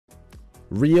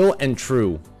Real and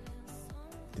true.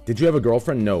 Did you have a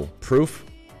girlfriend? No. Proof?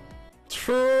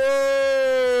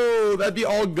 True! That'd be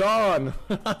all gone.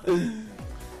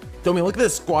 Tell me, look at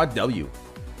this squadW.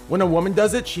 When a woman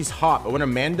does it, she's hot, but when a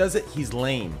man does it, he's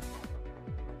lame.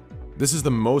 This is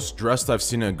the most dressed I've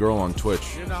seen a girl on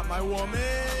Twitch. You're not my woman.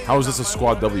 How is this a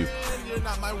squadW? You're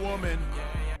not my woman.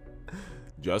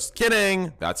 Just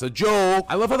kidding. That's a joke.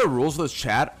 I love how the rules of this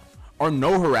chat are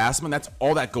no harassment. That's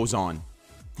all that goes on.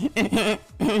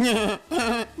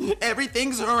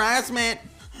 Everything's harassment.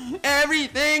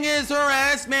 Everything is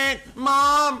harassment.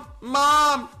 Mom,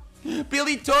 mom.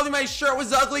 Billy told me my shirt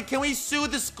was ugly. Can we sue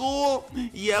the school?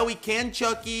 Yeah, we can,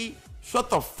 Chucky. Shut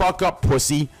the fuck up,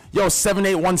 pussy. Yo,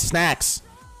 781 snacks.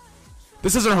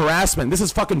 This isn't harassment. This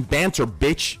is fucking banter,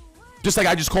 bitch. Just like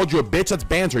I just called you a bitch, that's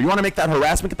banter. You want to make that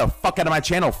harassment? Get the fuck out of my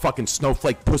channel, fucking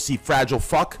snowflake, pussy, fragile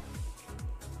fuck.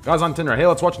 Guys on Tinder, hey,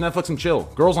 let's watch Netflix and chill.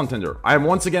 Girls on Tinder, I am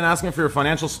once again asking for your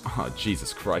financials. Oh,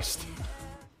 Jesus Christ.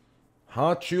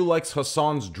 Chu likes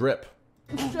Hassan's drip.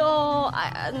 So,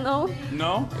 no.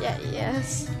 No? Yeah,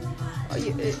 yes. Oh,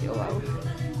 wow.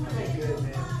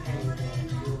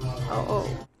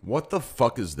 Oh. What the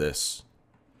fuck is this?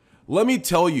 Let me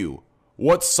tell you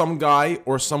what some guy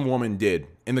or some woman did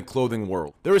in the clothing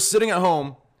world. They were sitting at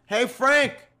home. Hey,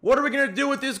 Frank, what are we gonna do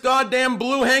with this goddamn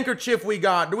blue handkerchief we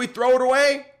got? Do we throw it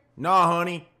away? Nah,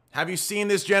 honey. Have you seen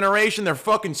this generation? They're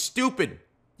fucking stupid.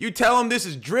 You tell them this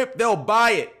is drip, they'll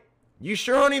buy it. You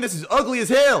sure, honey? This is ugly as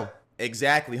hell.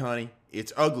 Exactly, honey.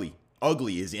 It's ugly.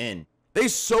 Ugly is in. They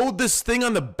sewed this thing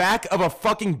on the back of a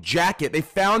fucking jacket they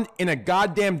found in a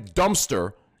goddamn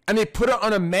dumpster, and they put it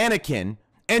on a mannequin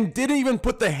and didn't even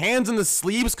put the hands in the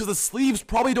sleeves because the sleeves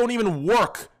probably don't even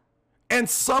work. And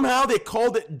somehow they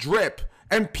called it drip,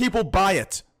 and people buy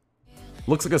it.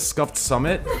 Looks like a scuffed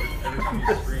summit.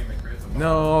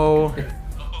 No.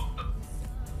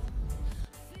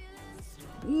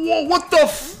 Whoa, what the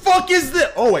fuck is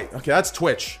this? Oh, wait. Okay, that's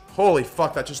Twitch. Holy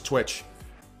fuck, that's just Twitch.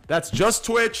 That's just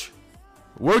Twitch.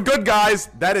 We're good, guys.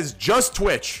 That is just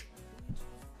Twitch.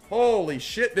 Holy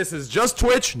shit, this is just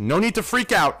Twitch. No need to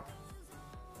freak out.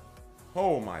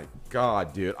 Oh my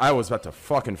god, dude. I was about to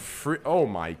fucking freak. Oh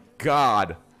my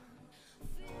god.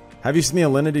 Have you seen the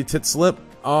Alinity tit slip?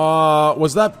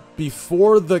 Was that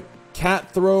before the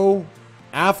cat throw?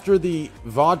 After the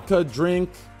vodka drink?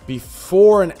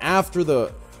 Before and after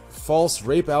the false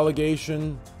rape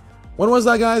allegation? When was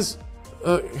that, guys?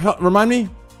 Remind me?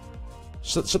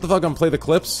 Shut the fuck up and play the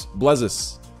clips.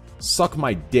 Blezzus. Suck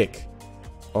my dick.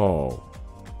 Oh.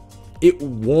 It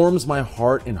warms my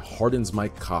heart and hardens my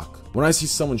cock when I see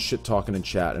someone shit talking in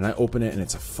chat and I open it and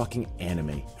it's a fucking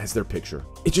anime as their picture.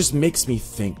 It just makes me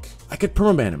think. I could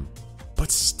permaban him.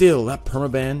 But still, that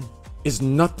permaban is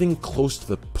nothing close to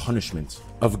the punishment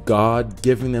of God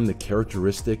giving them the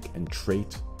characteristic and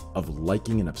trait of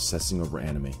liking and obsessing over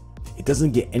anime. It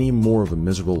doesn't get any more of a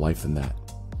miserable life than that.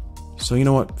 So you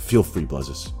know what? Feel free,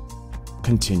 Blezzus.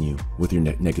 Continue with your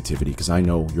negativity, because I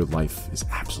know your life is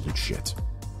absolute shit.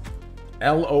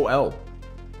 LOL.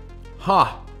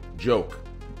 Ha. Joke.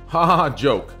 Ha ha,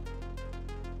 joke.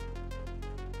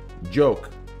 Joke.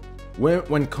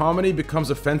 When comedy becomes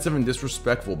offensive and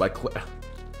disrespectful by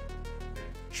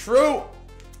True.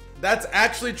 That's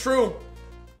actually true.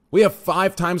 We have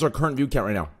 5 times our current view count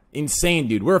right now. Insane,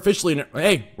 dude. We're officially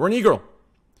hey, we're an e-girl.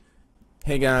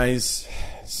 Hey guys.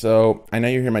 So, I know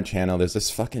you hear my channel. There's this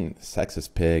fucking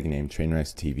sexist pig named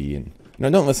Trainwreckstv, and no,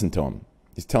 don't listen to him.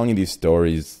 He's telling you these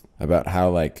stories about how,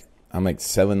 like, I'm, like,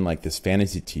 selling, like, this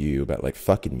fantasy to you about, like,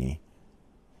 fucking me.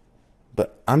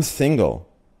 But I'm single.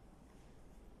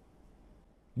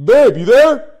 Babe, you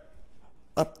there?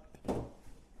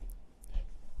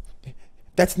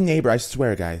 That's the neighbor, I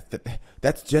swear, guys.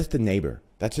 That's just the neighbor.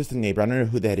 That's just the neighbor. I don't know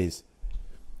who that is.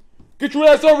 Get your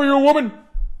ass over here, woman!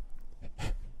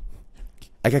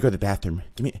 I gotta go to the bathroom.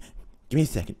 Give me a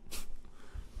second.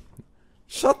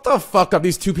 Shut the fuck up.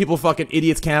 These 2 people fucking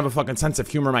idiots can't have a fucking sense of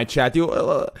humor in my chat. Dude,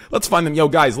 let's find them. Yo,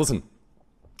 guys, listen.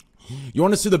 You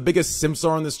want to see the biggest simps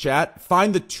are in this chat?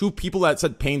 Find the 2 people that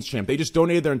said Pains Champ. They just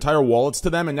donated their entire wallets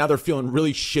to them, and now they're feeling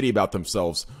really shitty about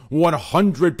themselves.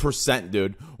 100%,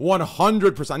 dude.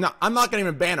 100%. I'm not gonna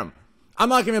even ban them. I'm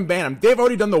not gonna even ban them. They've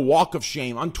already done the walk of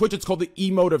shame. On Twitch, it's called the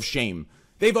emote of shame.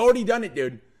 They've already done it,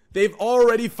 dude. They've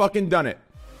already fucking done it.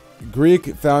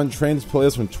 Greek found Train's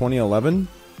playlist from 2011.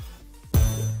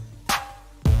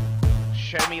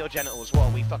 Show me your genitals. What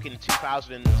are we, fucking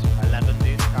 2011,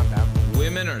 dude? Calm down.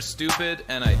 Women are stupid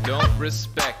and I don't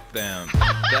respect them.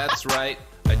 That's right.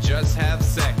 I just have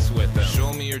sex with them.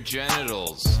 Show me your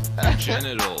genitals. Your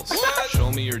genitals.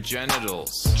 Show me your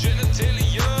genitals.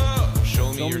 Genitalia.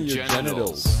 Show me your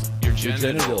genitals. Your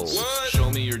genitals. genitals. Show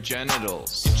me your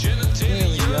genitals. There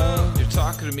we go. You're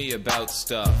talking to me about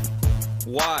stuff.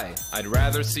 Why? I'd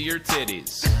rather see your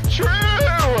titties. True!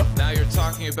 Now you're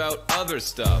talking about other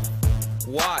stuff.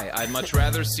 Why? I'd much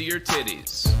rather see your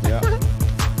titties. Yeah.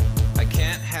 I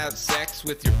can't have sex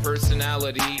with your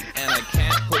personality, and I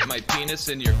can't put my penis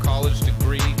in your college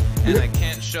degree, and I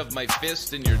can't shove my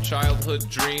fist in your childhood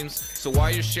dreams. So why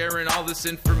you sharing all this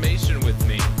information with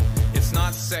me? It's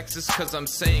not sexist cause I'm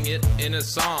saying it in a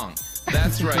song.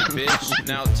 That's right, bitch.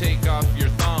 Now take off your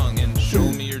thong and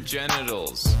show me your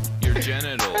genitals. Your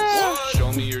genitals.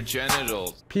 Show me your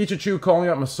genitals. Pichu calling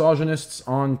out misogynists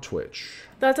on Twitch.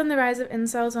 Thoughts on the rise of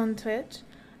incels on Twitch?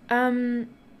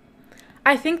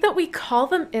 I think that we call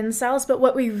them incels, but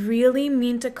what we really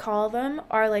mean to call them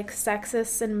are like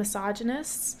sexists and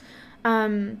misogynists.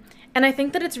 And I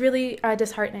think that it's really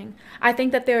disheartening. I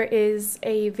think that there is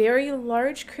a very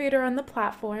large creator on the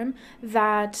platform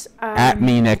that At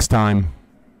me next time.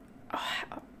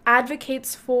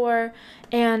 advocates for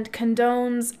and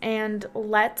condones and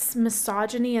lets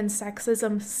misogyny and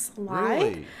sexism slide.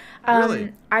 Really?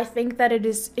 Really? I think that it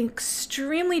is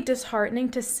extremely disheartening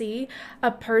to see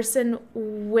a person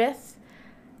with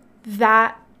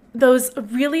those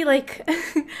really like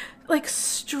like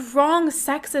strong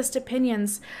sexist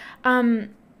opinions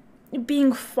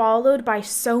being followed by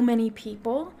so many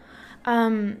people.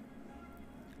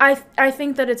 I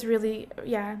think that it's really,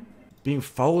 yeah. Being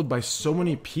followed by so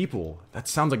many people. That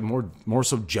sounds like more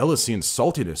so jealousy and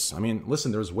saltiness. I mean,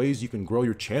 listen, there's ways you can grow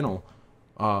your channel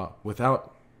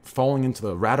without falling into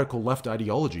the radical left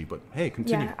ideology, but hey,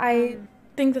 continue. Yeah, I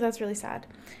think that that's really sad.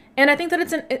 And I think that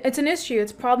it's an issue.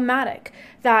 It's problematic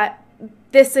that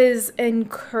this is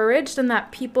encouraged and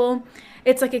that people,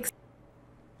 it's like...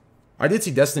 I did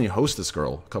see Destiny host this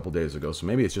girl a couple days ago, so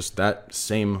maybe it's just that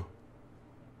same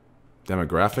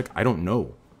demographic. I don't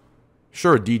know.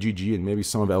 Sure, DGG and maybe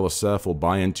some of LSF will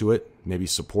buy into it, maybe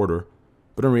support her.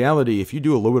 But in reality, if you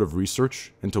do a little bit of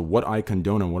research into what I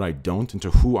condone and what I don't,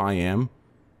 into who I am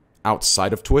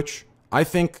outside of Twitch, I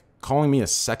think calling me a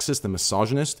sexist and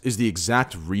misogynist is the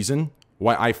exact reason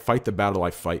why I fight the battle I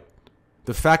fight.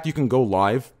 The fact you can go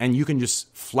live and you can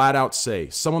just flat out say,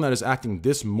 someone that is acting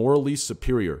this morally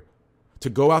superior, to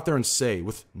go out there and say,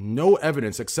 with no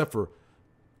evidence except for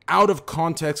out of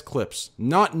context clips,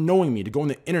 not knowing me, to go on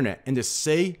the internet and to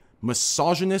say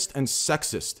misogynist and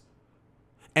sexist,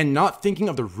 and not thinking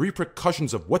of the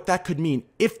repercussions of what that could mean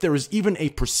if there is even a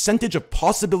percentage of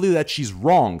possibility that she's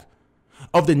wrong,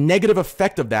 of the negative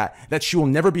effect of that she will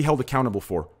never be held accountable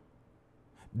for.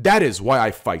 That is why I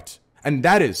fight. And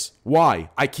that is why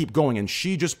I keep going. And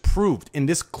she just proved in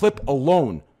this clip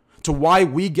alone to why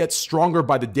we get stronger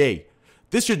by the day.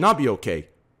 This should not be okay.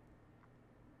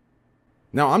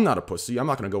 Now, I'm not a pussy. I'm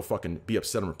not going to go fucking be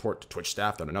upset and report to Twitch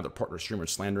staff that another partner streamer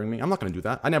is slandering me. I'm not going to do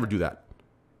that. I never do that.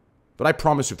 But I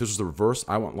promise you, if this was the reverse,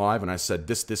 I went live and I said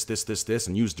this,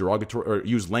 and used derogatory, or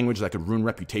used language that could ruin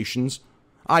reputations,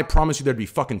 I promise you there'd be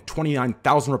fucking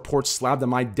 29,000 reports slabbed on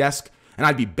my desk, and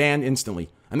I'd be banned instantly.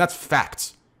 And that's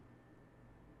facts.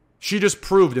 She just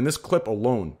proved in this clip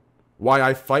alone why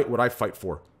I fight what I fight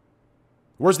for.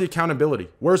 Where's the accountability?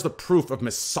 Where's the proof of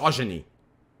misogyny?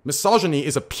 Misogyny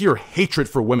is a pure hatred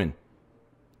for women.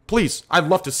 Please, I'd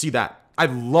love to see that.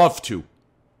 I'd love to.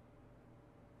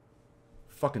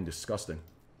 Fucking disgusting.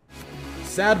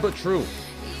 Sad but true.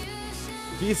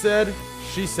 He said,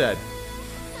 she said.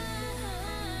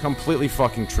 Completely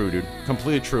fucking true, dude.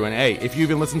 Completely true. And hey, if you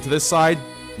even listen to this side,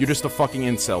 you're just a fucking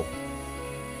incel.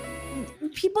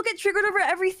 People get triggered over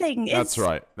everything. That's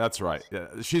right. That's right. Yeah,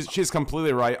 she's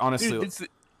completely right. Honestly, Dude,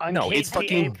 it's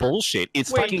fucking bullshit.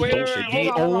 It's fucking bullshit.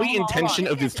 The only intention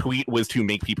of this tweet was to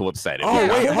make people upset. Oh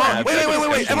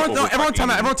wait. Everyone time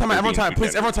out.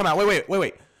 Please, everyone time out.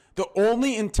 Wait. The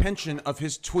only intention of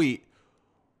his tweet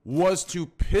was to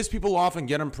piss people off and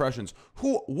get impressions.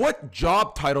 What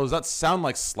job title does that sound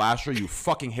like, Slasher, you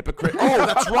fucking hypocrite? Oh,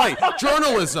 that's right.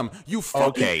 Journalism, you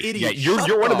fucking idiot. Yeah,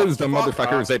 you're one of those dumb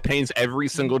motherfuckers that paints every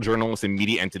single journalist and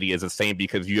media entity as the same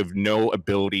because you have no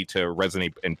ability to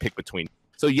resonate and pick between.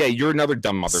 So yeah, you're another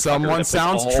dumb motherfucker. Someone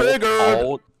sounds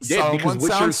triggered. Yeah, because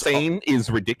what you're saying is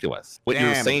ridiculous. What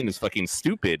you're saying is fucking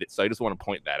stupid. So I just want to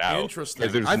point that out.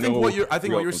 Interesting. I think what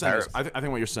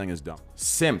you're saying is dumb.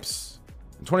 Simps.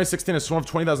 In 2016, a swarm of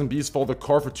 20,000 bees followed the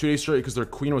car for 2 days straight because their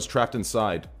queen was trapped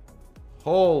inside.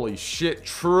 Holy shit,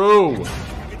 true.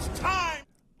 It's time.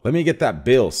 Let me get that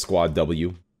bill,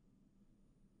 squadW.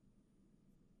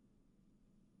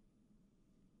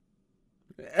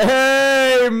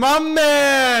 Hey, my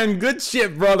man. Good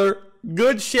shit, brother.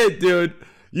 Good shit, dude.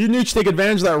 You need to take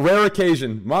advantage of that rare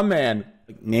occasion. My man.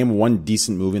 Name one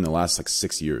decent movie in the last like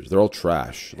 6 years. They're all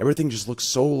trash. Everything just looks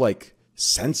so like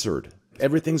censored.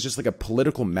 Everything's just like a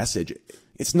political message.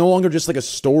 It's no longer just like a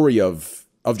story of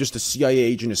just a CIA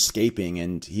agent escaping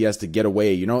and he has to get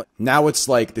away, you know? Now it's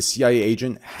like the CIA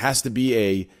agent has to be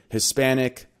a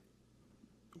Hispanic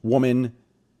woman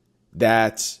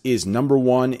that is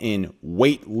 #1 in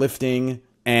weightlifting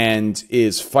and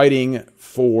is fighting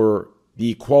for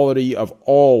the equality of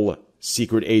all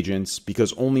secret agents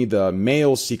because only the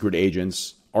male secret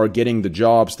agents are getting the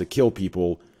jobs to kill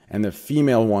people and the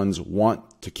female ones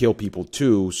want to kill people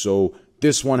too. So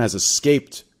this one has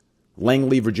escaped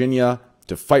Langley, Virginia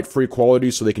to fight for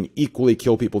equality so they can equally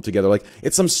kill people together. Like,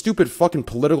 it's some stupid fucking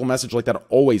political message like that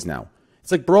always now.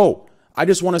 It's like, bro, I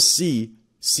just want to see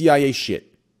CIA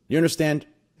shit. You understand?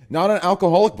 Not an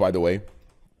alcoholic, by the way.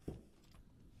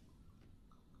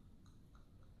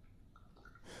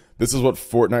 This is what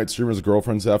Fortnite streamers'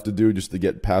 girlfriends have to do just to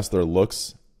get past their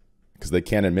looks. Because they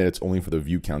can't admit it's only for the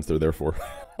view counts they're there for.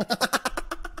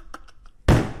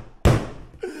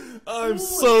 I'm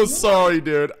so sorry,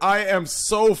 dude. I am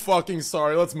so fucking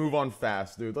sorry. Let's move on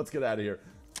fast, dude. Let's get out of here.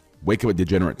 Wake up at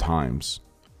degenerate times.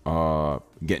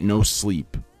 Get no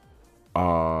sleep.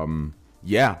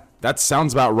 Yeah, that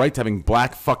sounds about right to having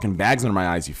black fucking bags under my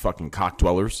eyes, you fucking cock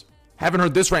dwellers. Haven't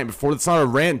heard this rant before. That's not a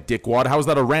rant, dickwad. How is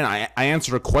that a rant? I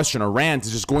answered a question. A rant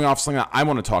is just going off something that I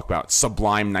want to talk about.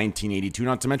 Sublime 1982.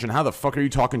 Not to mention, how the fuck are you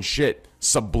talking shit?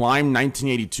 Sublime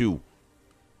 1982.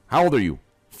 How old are you?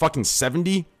 Fucking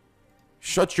 70?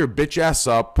 Shut your bitch ass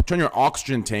up. Turn your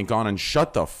oxygen tank on and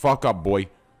shut the fuck up, boy.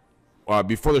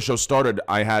 Before the show started,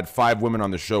 I had 5 women on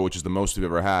the show, which is the most we've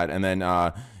ever had. And then,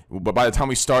 but by the time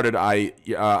we started,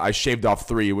 I shaved off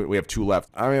 3. We have 2 left.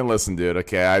 I mean, listen, dude.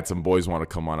 Okay, I had some boys want to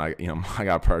come on. I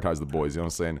gotta prioritize the boys. You know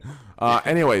what I'm saying?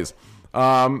 Anyways,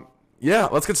 yeah,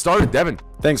 let's get started. Devin.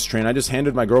 Thanks, Train. I just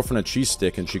handed my girlfriend a cheese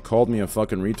stick and she called me a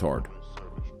fucking retard.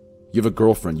 You have a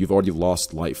girlfriend. You've already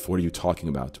lost life. What are you talking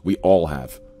about? We all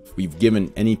have. We've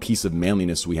given any piece of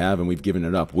manliness we have and we've given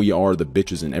it up. We are the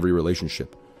bitches in every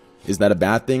relationship. Is that a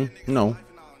bad thing? No.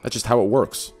 That's just how it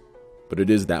works. But it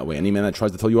is that way. Any man that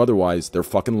tries to tell you otherwise, they're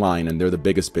fucking lying and they're the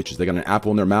biggest bitches. They got an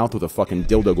apple in their mouth with a fucking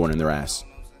dildo going in their ass.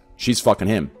 She's fucking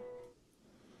him.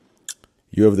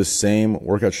 You have the same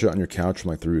workout shit on your couch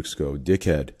from like 3 weeks ago.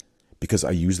 Dickhead. Because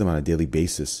I use them on a daily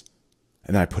basis.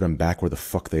 And then I put them back where the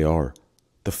fuck they are.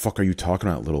 The fuck are you talking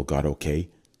about, little god, okay?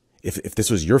 If this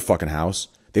was your fucking house,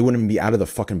 they wouldn't even be out of the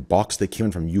fucking box they came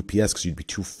in from UPS because you'd be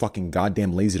too fucking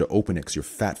goddamn lazy to open it because your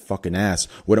fat fucking ass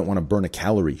wouldn't want to burn a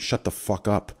calorie. Shut the fuck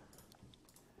up.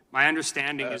 My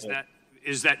understanding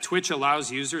is that Twitch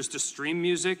allows users to stream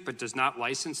music but does not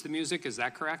license the music. Is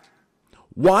that correct?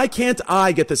 Why can't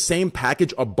I get the same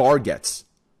package a bar gets?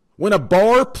 When a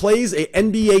bar plays a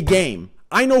NBA game,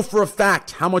 I know for a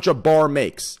fact how much a bar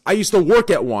makes. I used to work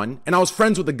at one and I was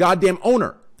friends with the goddamn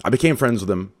owner. I became friends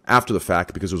with him after the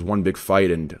fact because there was one big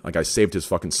fight and like I saved his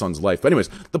fucking son's life. But anyways,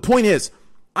 the point is,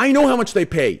 I know how much they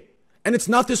pay. And it's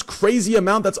not this crazy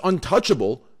amount that's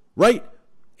untouchable, right?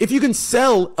 If you can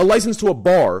sell a license to a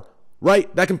bar,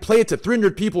 right, that can play it to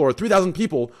 300 people or 3,000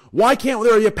 people, why can't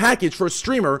there be a package for a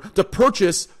streamer to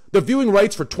purchase the viewing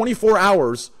rights for 24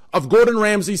 hours of Gordon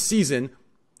Ramsay's season,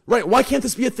 right? Why can't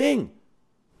this be a thing?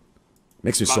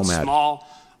 Makes me so mad.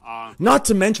 Not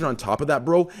to mention on top of that,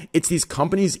 bro, it's these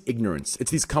companies' ignorance.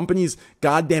 It's these companies'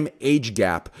 goddamn age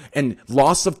gap and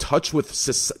loss of touch with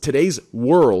today's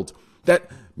world that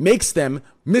makes them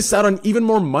miss out on even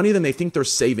more money than they think they're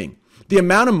saving. The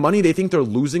amount of money they think they're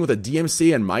losing with a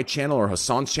DMC and my channel or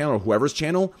Hassan's channel or whoever's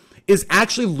channel is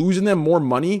actually losing them more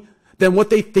money than what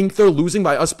they think they're losing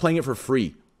by us playing it for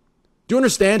free. Do you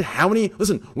understand how many...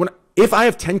 Listen, if I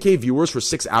have 10K viewers for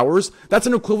 6 hours, that's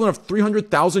an equivalent of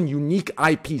 300,000 unique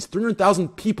IPs, 300,000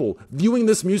 people viewing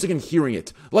this music and hearing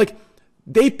it. Like,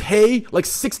 they pay like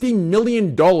 $60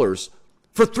 million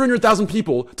for 300,000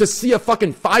 people to see a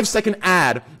fucking 5-second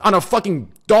ad on a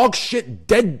fucking dog shit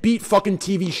deadbeat fucking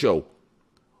TV show.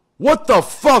 What the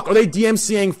fuck are they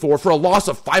DMCAing for a loss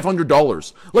of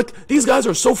 $500? Like, these guys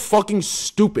are so fucking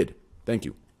stupid. Thank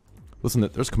you. Listen,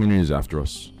 there's communities after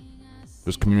us.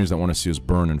 There's communities that want to see us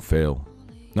burn and fail.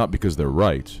 Not because they're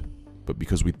right, but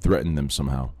because we threaten them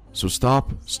somehow. So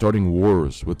stop starting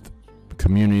wars with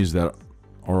communities that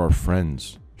are our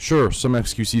friends. Sure, some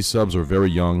XQC subs are very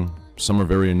young, some are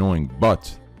very annoying,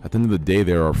 but at the end of the day,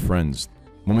 they're our friends.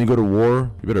 When we go to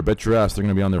war, you better bet your ass they're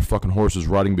going to be on their fucking horses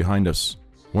riding behind us.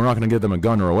 We're not going to give them a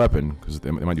gun or a weapon, because they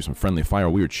might do some friendly fire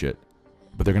weird shit.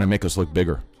 But they're going to make us look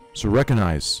bigger. So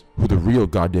recognize who the real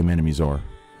goddamn enemies are,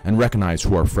 and recognize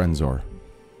who our friends are.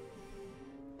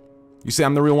 You say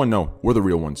I'm the real one? No, we're the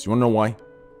real ones. You wanna know why?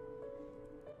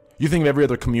 You think of every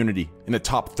other community in the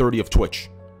top 30 of Twitch.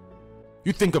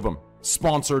 You think of them.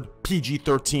 Sponsored,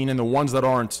 PG-13, and the ones that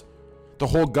aren't. The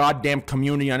whole goddamn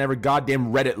community on every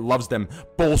goddamn Reddit loves them,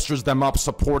 bolsters them up,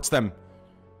 supports them.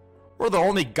 We're the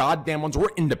only goddamn ones. We're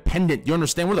independent. You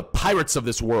understand? We're the pirates of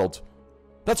this world.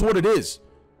 That's what it is.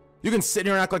 You can sit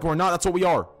here and act like we're not. That's what we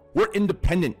are. We're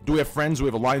independent. Do we have friends? Do we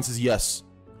have alliances? Yes.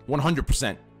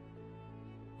 100%.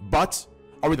 But,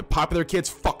 are we the popular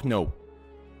kids? Fuck no.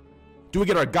 Do we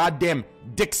get our goddamn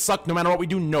dick sucked no matter what we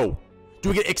do? No. Do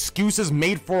we get excuses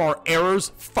made for our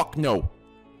errors? Fuck no.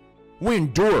 We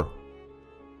endure.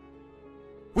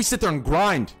 We sit there and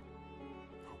grind.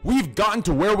 We've gotten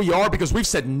to where we are because we've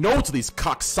said no to these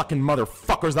cock-sucking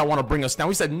motherfuckers that want to bring us down.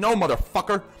 We said no,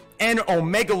 motherfucker. N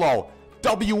Omegalo.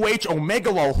 WH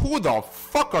Omegalo. Who the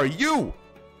fuck are you?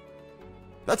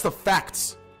 That's the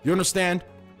facts. You understand?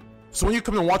 So when you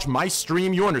come and watch my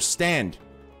stream, you understand.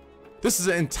 This is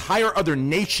an entire other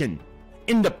nation.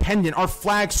 Independent. Our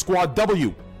flag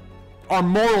squadW. Our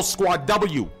moral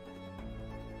squadW.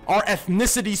 Our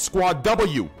ethnicity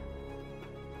squadW.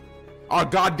 Our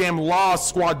goddamn law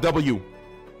squadW.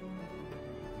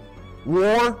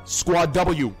 War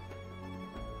squadW.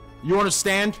 You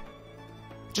understand?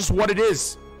 Just what it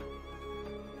is.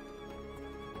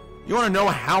 You want to know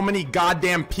how many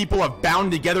goddamn people have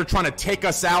bound together trying to take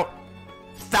us out?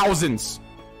 Thousands.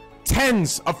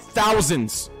 Tens of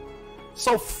thousands.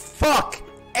 So fuck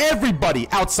everybody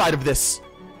outside of this.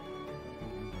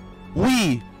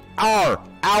 We are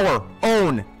our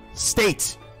own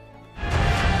state.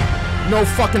 No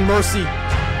fucking mercy.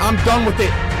 I'm done with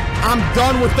it. I'm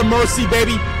done with the mercy,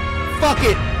 baby. Fuck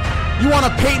it. You want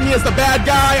to paint me as the bad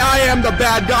guy? I am the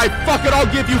bad guy. Fuck it,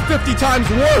 I'll give you 50 times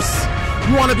worse.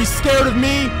 You want to be scared of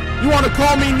me? You want to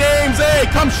call me names? Hey,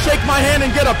 come shake my hand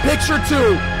and get a picture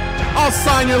too. I'll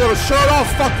sign your little shirt. I'll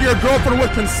fuck your girlfriend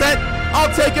with consent.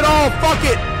 I'll take it all. Fuck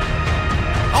it.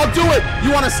 I'll do it.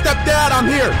 You want a stepdad? I'm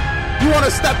here. You want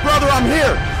a stepbrother? I'm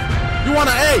here. You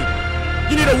want a, hey,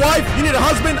 you need a wife? You need a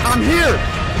husband? I'm here.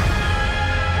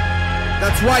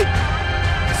 That's right.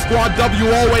 squadW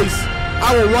always.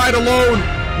 I will ride alone.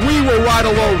 We will ride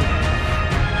alone.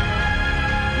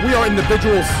 We are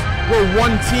individuals. We're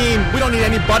one team. We don't need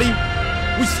anybody.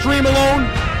 We stream alone.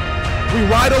 We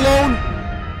ride alone.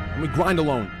 And we grind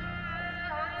alone.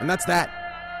 And that's that.